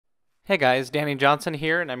Hey guys, Danny Johnson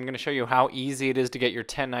here, and I'm going to show you how easy it is to get your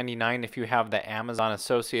 1099 if you have the Amazon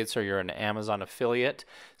Associates or you're an Amazon affiliate.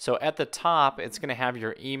 So at the top, it's going to have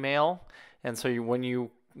your email, and so when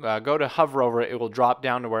you go to hover over it, it will drop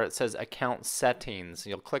down to where it says Account Settings.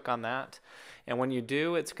 You'll click on that, and when you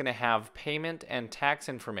do, it's going to have payment and tax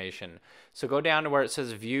information. So go down to where it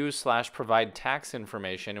says View/Provide Tax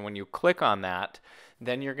Information, and when you click on that,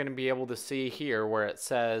 then you're going to be able to see here where it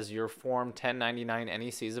says your Form 1099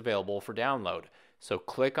 NEC is available for download. So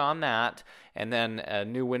click on that, and then a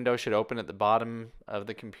new window should open at the bottom of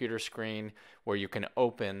the computer screen where you can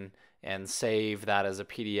open and save that as a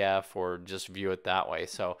PDF or just view it that way.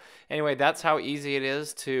 So anyway, that's how easy it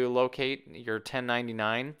is to locate your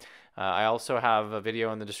 1099. I also have a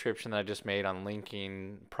video in the description that I just made on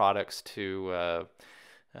linking products to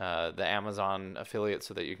the Amazon affiliate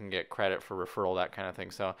so that you can get credit for referral, that kind of thing.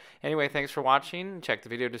 So anyway, thanks for watching. Check the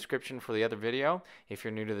video description for the other video. If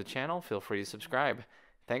you're new to the channel, feel free to subscribe.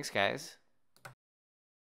 Thanks, guys.